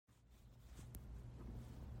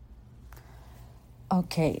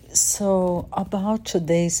Okay, so about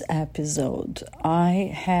today's episode,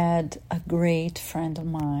 I had a great friend of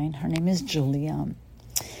mine. Her name is Julia.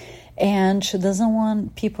 And she doesn't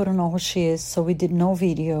want people to know who she is, so we did no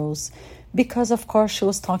videos. Because, of course, she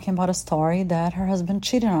was talking about a story that her husband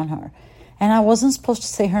cheated on her. And I wasn't supposed to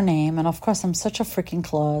say her name. And, of course, I'm such a freaking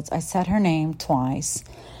klutz. I said her name twice.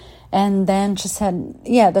 And then she said,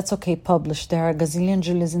 yeah, that's okay, publish. There are a gazillion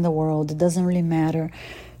Julias in the world. It doesn't really matter.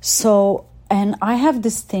 So, and I have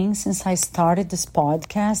this thing since I started this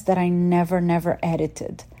podcast that I never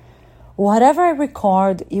edited. Whatever I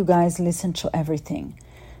record, you guys listen to everything.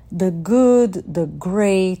 The good, the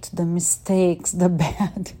great, the mistakes, the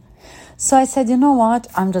bad. So I said, you know what?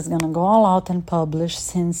 I'm just going to go all out and publish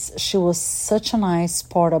since she was such a nice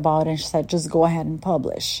sport about it. And she said, just go ahead and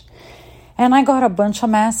publish. And I got a bunch of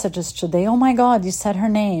messages today. Oh my God, you said her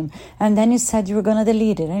name. And then you said you were going to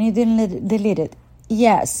delete it. And you didn't delete it.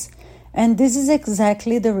 Yes. And this is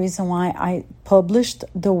exactly the reason why I published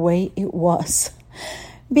the way it was.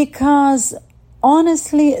 Because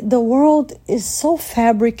honestly, the world is so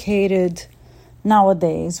fabricated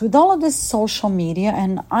nowadays with all of this social media.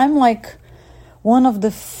 And I'm like one of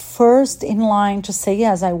the first in line to say,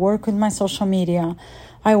 yes, I work with my social media.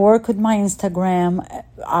 I work with my Instagram.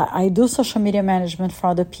 I do social media management for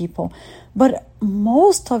other people. But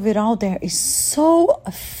most of it out there is so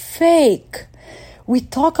fake. We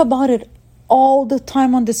talk about it all the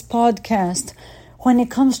time on this podcast. When it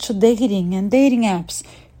comes to dating and dating apps,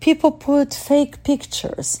 people put fake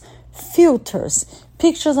pictures, filters,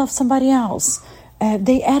 pictures of somebody else.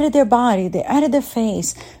 They edit their body. They edit their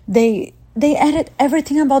face. They edit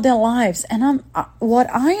everything about their lives. And what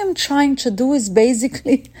I am trying to do is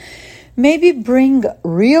basically maybe bring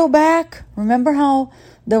real back. Remember how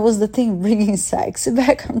there was the thing bringing sexy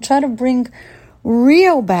back? I'm trying to bring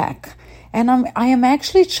real back. And I am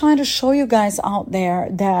actually trying to show you guys out there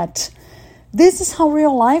that this is how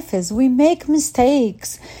real life is. We make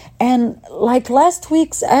mistakes. And like last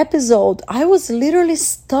week's episode, I was literally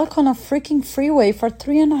stuck on a freaking freeway for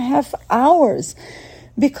 3.5 hours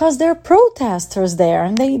because there are protesters there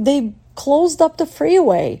and they closed up the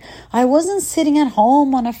freeway. I wasn't sitting at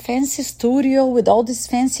home on a fancy studio with all this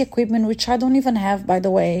fancy equipment, which I don't even have, by the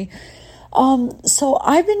way. So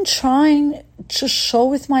I've been trying to show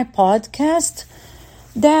with my podcast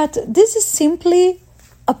that this is simply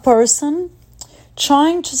a person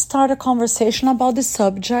trying to start a conversation about the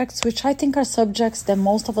subjects, which I think are subjects that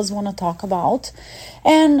most of us want to talk about.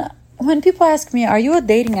 And when people ask me, are you a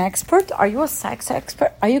dating expert? Are you a sex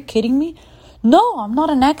expert? Are you kidding me? No, I'm not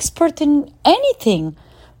an expert in anything,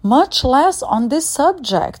 much less on these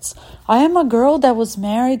subjects. I am a girl that was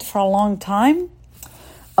married for a long time.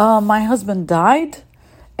 My husband died.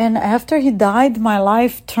 And after he died, my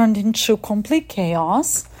life turned into complete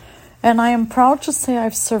chaos. And I am proud to say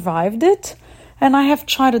I've survived it. And I have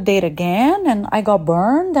tried to date again. And I got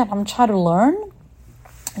burned. And I'm trying to learn.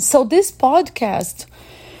 So this podcast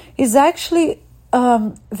is actually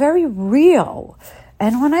very real.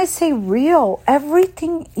 And when I say real,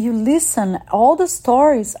 everything you listen, all the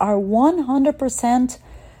stories are 100%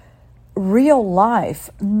 real life,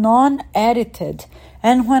 non-edited.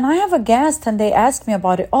 And when I have a guest and they ask me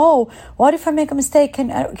about it, oh, what if I make a mistake?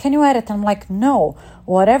 Can you edit? I'm like, no.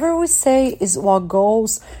 Whatever we say is what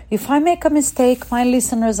goes. If I make a mistake, my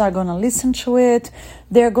listeners are going to listen to it.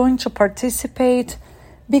 They're going to participate.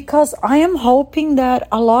 Because I am hoping that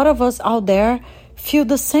a lot of us out there feel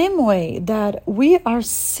the same way, that we are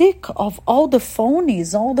sick of all the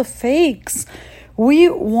phonies, all the fakes. We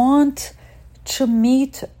want to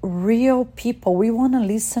meet real people. We want to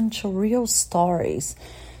listen to real stories.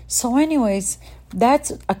 So anyways,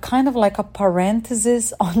 that's a kind of like a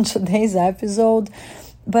parenthesis on today's episode.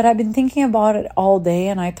 But I've been thinking about it all day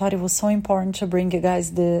and I thought it was so important to bring you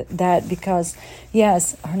guys that because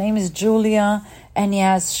yes, her name is Julia and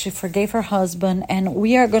yes, she forgave her husband and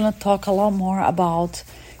we are going to talk a lot more about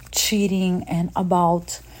cheating and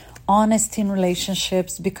about honesty in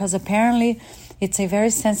relationships because apparently it's a very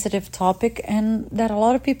sensitive topic and that a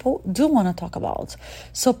lot of people do want to talk about.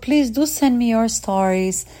 So please do send me your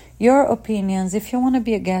stories, your opinions. If you want to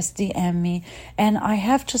be a guest, DM me. And I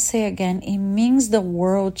have to say again, it means the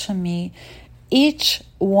world to me. Each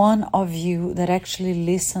one of you that actually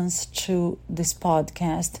listens to this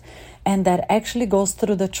podcast and that actually goes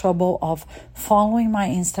through the trouble of following my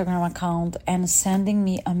Instagram account and sending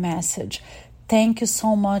me a message. Thank you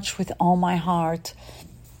so much with all my heart.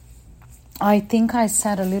 I think I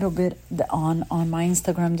said a little bit on my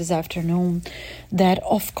Instagram this afternoon that,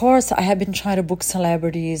 of course, I have been trying to book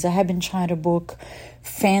celebrities. I have been trying to book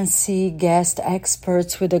fancy guest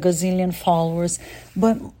experts with a gazillion followers.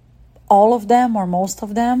 But all of them or most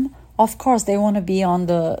of them, of course, they want to be on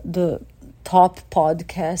the top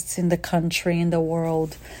podcasts in the country, in the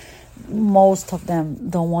world. Most of them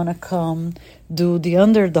don't want to come do the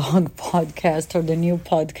underdog podcast or the new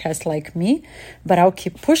podcast like me, but I'll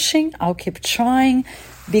keep pushing, I'll keep trying,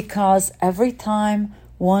 because every time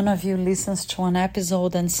one of you listens to an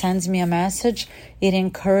episode and sends me a message, it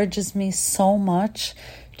encourages me so much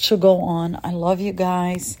to go on. I love you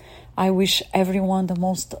guys. I wish everyone the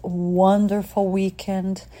most wonderful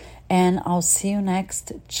weekend, and I'll see you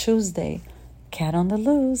next Tuesday. Cat on the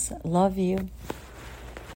loose. Love you.